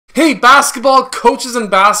Hey basketball coaches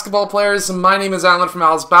and basketball players, my name is Alan from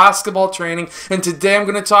Al's Basketball Training, and today I'm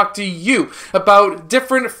going to talk to you about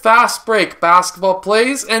different fast break basketball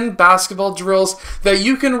plays and basketball drills that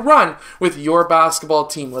you can run with your basketball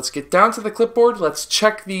team. Let's get down to the clipboard, let's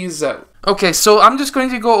check these out. Okay, so I'm just going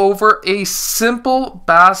to go over a simple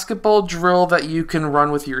basketball drill that you can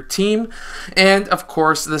run with your team, and of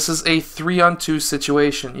course this is a 3-on-2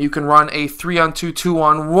 situation. You can run a 3-on-2,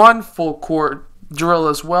 2-on-1 full court drill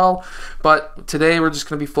as well, but today we're just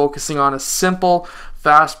going to be focusing on a simple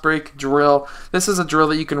fast break drill. This is a drill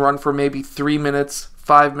that you can run for maybe 3 minutes,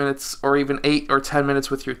 5 minutes, or even 8 or 10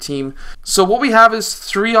 minutes with your team. So what we have is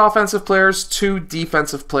 3 offensive players, 2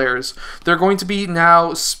 defensive players. They're going to be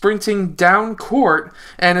now sprinting down court,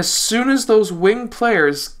 and as soon as those wing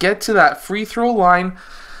players get to that free throw line,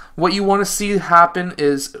 what you want to see happen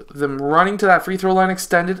is them running to that free throw line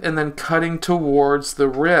extended and then cutting towards the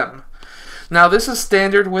rim. Now this is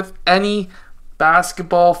standard with any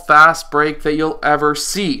basketball fast break that you'll ever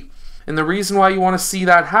see. And the reason why you want to see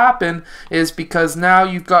that happen is because now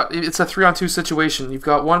it's a 3-on-2 situation. You've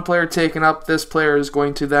got one player taken up. This player is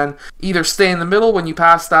going to then either stay in the middle when you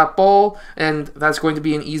pass that ball, and that's going to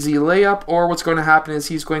be an easy layup, or what's going to happen is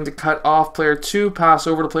he's going to cut off player 2, pass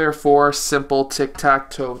over to player 4, simple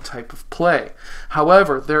tic-tac-toe type of play.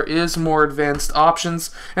 However, there is more advanced options,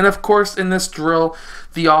 and of course in this drill,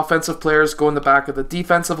 the offensive players go in the back of the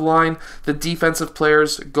defensive line. The defensive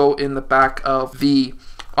players go in the back of the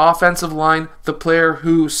offensive line. The player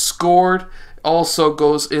who scored also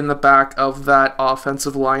goes in the back of that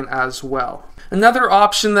offensive line as well. Another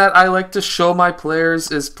option that I like to show my players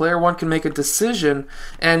is player 1 can make a decision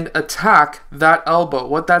and attack that elbow.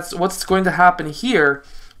 What's going to happen here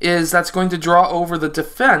is that's going to draw over the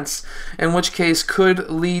defense, in which case could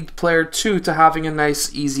lead player 2 to having a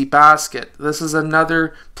nice easy basket. This is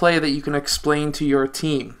another play that you can explain to your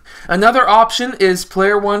team. Another option is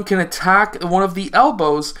player 1 can attack one of the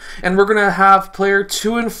elbows, and we're going to have player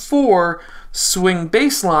 2 and 4 swing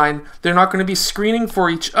baseline. They're not going to be screening for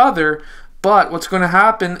each other, but what's going to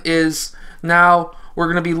happen is now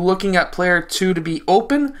we're going to be looking at player 2 to be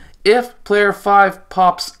open. If player 5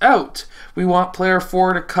 pops out, we want player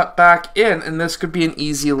 4 to cut back in, and this could be an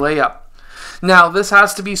easy layup. Now, this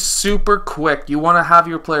has to be super quick. You want to have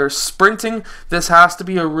your players sprinting. This has to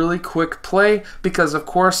be a really quick play because, of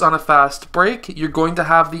course, on a fast break, you're going to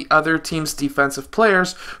have the other team's defensive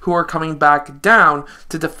players who are coming back down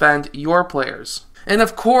to defend your players. And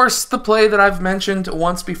of course, the play that I've mentioned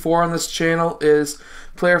once before on this channel is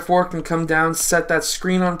player 4 can come down, set that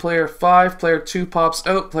screen on player 5, player 2 pops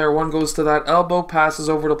out, player 1 goes to that elbow, passes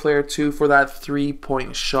over to player 2 for that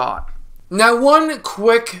 3-point shot. Now, one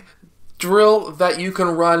quick drill that you can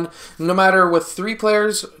run, no matter with 3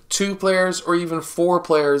 players, 2 players, or even 4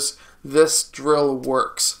 players, this drill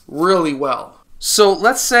works really well. So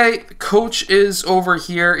let's say coach is over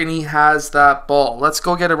here and he has that ball. Let's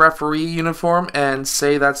go get a referee uniform and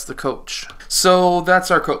say that's the coach. So that's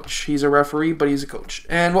our coach. He's a referee, but he's a coach.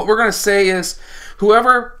 And what we're going to say is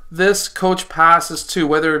whoever this coach passes to,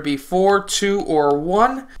 whether it be 4, 2, or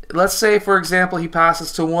 1, let's say, for example, he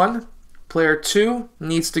passes to 1. Player 2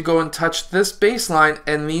 needs to go and touch this baseline,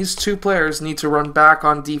 and these 2 players need to run back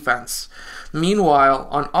on defense. Meanwhile,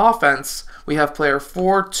 on offense, we have player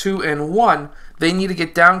 4, 2, and 1. They need to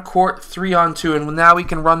get down court 3-on-2, and now we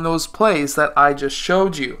can run those plays that I just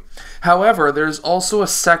showed you. However, there's also a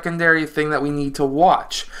secondary thing that we need to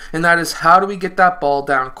watch, and that is how do we get that ball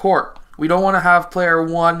down court. We don't want to have player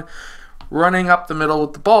 1 running up the middle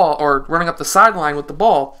with the ball or running up the sideline with the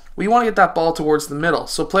ball. We want to get that ball towards the middle.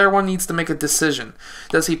 So player 1 needs to make a decision.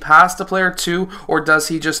 Does he pass to player 2, or does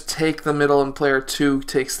he just take the middle and player 2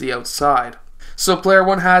 takes the outside? So player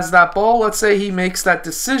 1 has that ball. Let's say he makes that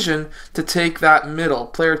decision to take that middle.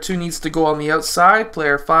 Player 2 needs to go on the outside.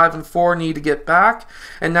 Player 5 and 4 need to get back.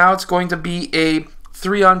 And now it's going to be a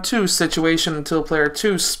 3-on-2 situation until player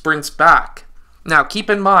 2 sprints back. Now keep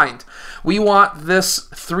in mind, we want this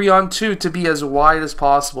 3-on-2 to be as wide as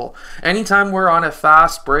possible. Anytime we're on a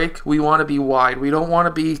fast break, we want to be wide. We don't want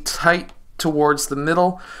to be tight towards the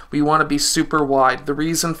middle. We want to be super wide. The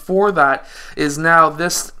reason for that is now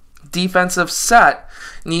this defensive set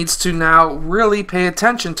needs to now really pay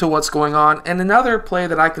attention to what's going on. And another play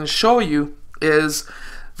that I can show you is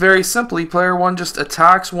very simply player 1 just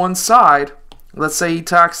attacks one side. Let's say he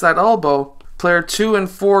attacks that elbow. Player 2 and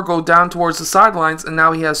 4 go down towards the sidelines, and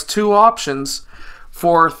now he has 2 options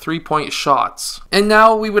for 3-point shots. And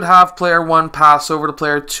now we would have player 1 pass over to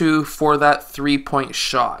player 2 for that 3-point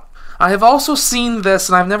shot. I have also seen this,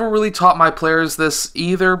 and I've never really taught my players this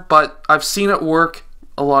either, but I've seen it work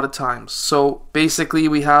a lot of times. So basically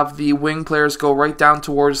we have the wing players go right down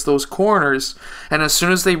towards those corners, and as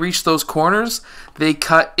soon as they reach those corners, they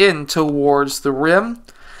cut in towards the rim.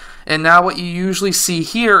 And now what you usually see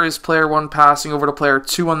here is player 1 passing over to player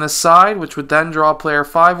 2 on this side, which would then draw player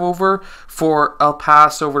 5 over for a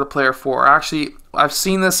pass over to player 4. Actually, I've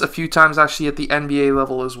seen this a few times actually at the NBA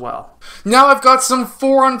level as well. Now I've got some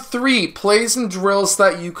 4-on-3 plays and drills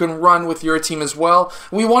that you can run with your team as well.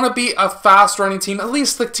 We want to be a fast running team, at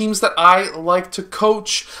least the teams that I like to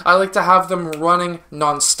coach. I like to have them running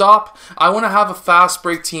non-stop. I want to have a fast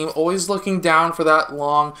break team always looking down for that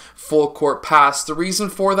long full court pass. The reason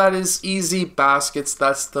for that is easy baskets.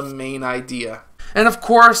 That's the main idea. And of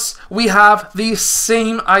course, we have the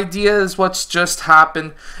same idea as what's just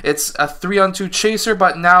happened. It's a 3-on-2 chaser,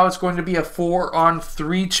 but now it's going to be a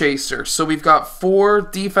 4-on-3 chaser. So we've got 4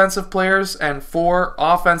 defensive players and 4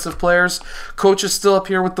 offensive players. Coach is still up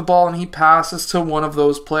here with the ball, and he passes to one of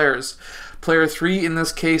those players. Player 3 in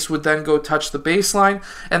this case would then go touch the baseline,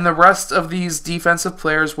 and the rest of these defensive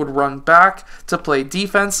players would run back to play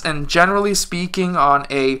defense. And generally speaking, on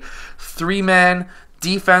a 3-man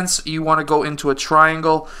defense, you want to go into a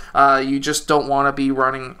triangle. You just don't want to be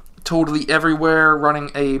running totally everywhere, running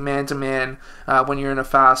a man-to-man when you're in a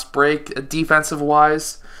fast break,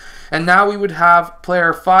 defensive-wise. And now we would have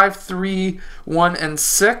player 5, 3, 1, and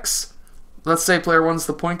 6. Let's say player 1's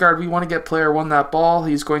the point guard. We want to get player 1 that ball.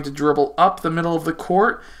 He's going to dribble up the middle of the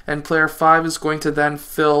court, and player 5 is going to then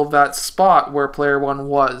fill that spot where player 1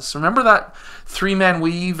 was. Remember that 3-man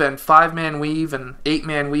weave and 5-man weave and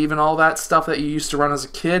 8-man weave and all that stuff that you used to run as a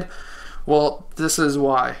kid? Well, this is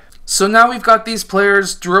why. So now we've got these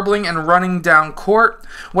players dribbling and running down court.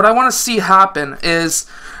 What I want to see happen is,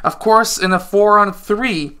 of course, in a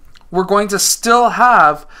 4-on-3, we're going to still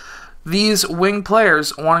have these wing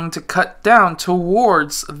players wanting to cut down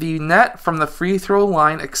towards the net from the free throw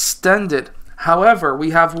line extended. However, we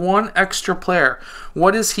have one extra player.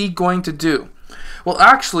 What is he going to do? Well,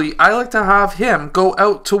 actually, I like to have him go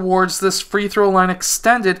out towards this free throw line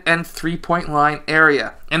extended and 3-point line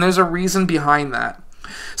area. And there's a reason behind that.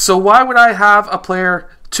 So why would I have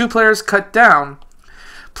two players cut down,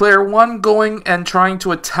 player 1 going and trying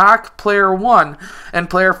to attack player 1, and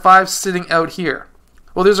player 5 sitting out here?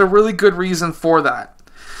 Well, there's a really good reason for that.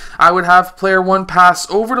 I would have player 1 pass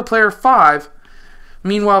over to player 5.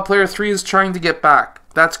 Meanwhile, player 3 is trying to get back.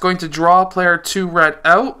 That's going to draw player 2 right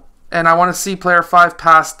out. And I want to see player 5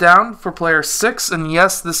 pass down for player 6. And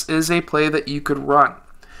yes, this is a play that you could run.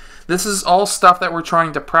 This is all stuff that we're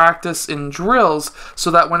trying to practice in drills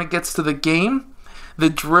so that when it gets to the game, the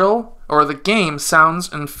drill or the game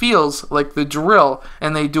sounds and feels like the drill,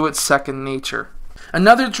 and they do it second nature.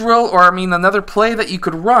 Another another play that you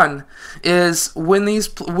could run is when these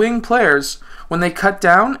wing players, when they cut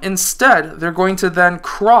down, instead they're going to then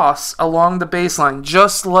cross along the baseline,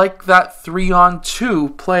 just like that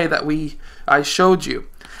 3-on-2 play that I showed you.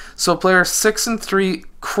 So players 6 and 3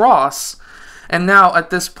 cross, and now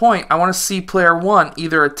at this point I want to see player 1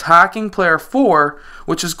 either attacking player 4,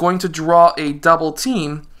 which is going to draw a double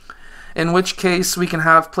team, in which case we can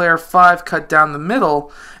have player 5 cut down the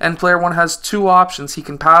middle, and player 1 has 2 options. He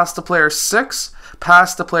can pass to player 6,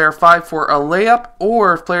 pass to player 5 for a layup,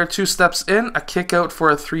 or if player 2 steps in, a kick out for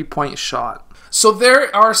a 3-point shot. So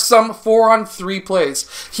there are some 4-on-3 plays.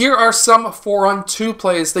 Here are some 4-on-2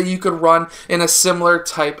 plays that you could run in a similar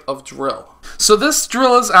type of drill. So this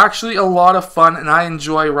drill is actually a lot of fun, and I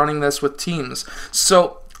enjoy running this with teams.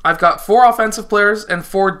 So I've got 4 offensive players and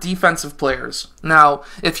 4 defensive players. Now,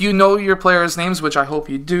 if you know your players' names, which I hope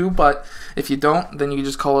you do, but if you don't, then you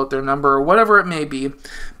just call out their number or whatever it may be.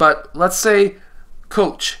 But let's say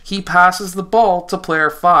coach, he passes the ball to player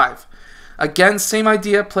 5. Again, same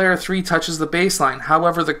idea, player 3 touches the baseline.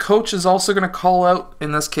 However, the coach is also going to call out,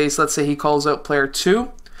 in this case, let's say he calls out player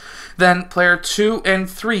 2. Then player 2 and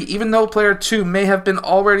 3, even though player 2 may have been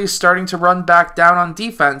already starting to run back down on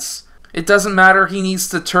defense, it doesn't matter, he needs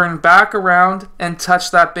to turn back around and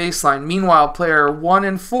touch that baseline. Meanwhile, player 1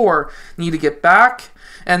 and 4 need to get back,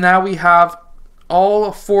 and now we have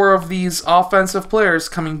all 4 of these offensive players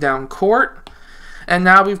coming down court, and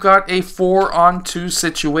now we've got a 4-on-2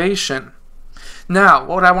 situation. Now,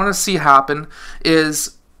 what I want to see happen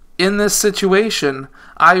is, in this situation,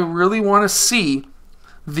 I really want to see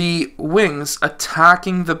the wings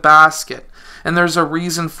attacking the basket, and there's a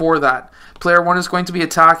reason for that. Player 1 is going to be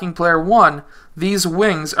attacking player 1. These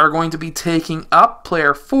wings are going to be taking up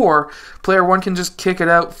player 4. Player 1 can just kick it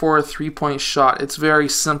out for a 3-point shot. It's very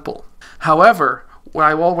simple. However, what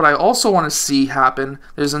I also want to see happen,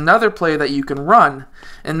 there's another play that you can run,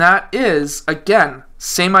 and that is, again,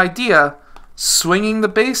 same idea, swinging the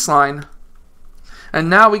baseline, And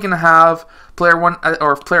now we can have player 1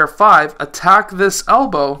 or player 5 attack this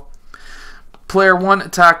elbow, player 1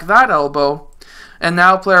 attack that elbow, and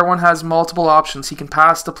now player 1 has multiple options. He can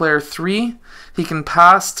pass to player 3, he can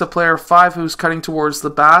pass to player 5 who's cutting towards the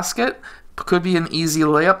basket, could be an easy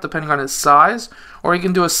layup depending on his size, or he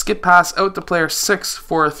can do a skip pass out to player 6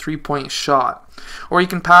 for a 3-point shot. Or he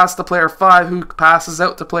can pass to player 5 who passes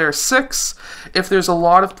out to player 6. If there's a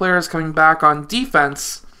lot of players coming back on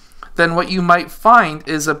defense, then what you might find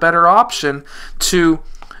is a better option to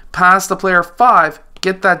pass to player 5,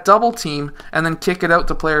 get that double team, and then kick it out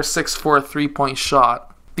to player 6 for a 3-point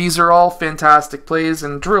shot. These are all fantastic plays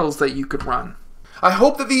and drills that you could run. I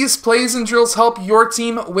hope that these plays and drills help your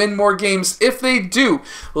team win more games. If they do,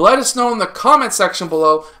 let us know in the comment section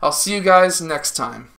below. I'll see you guys next time.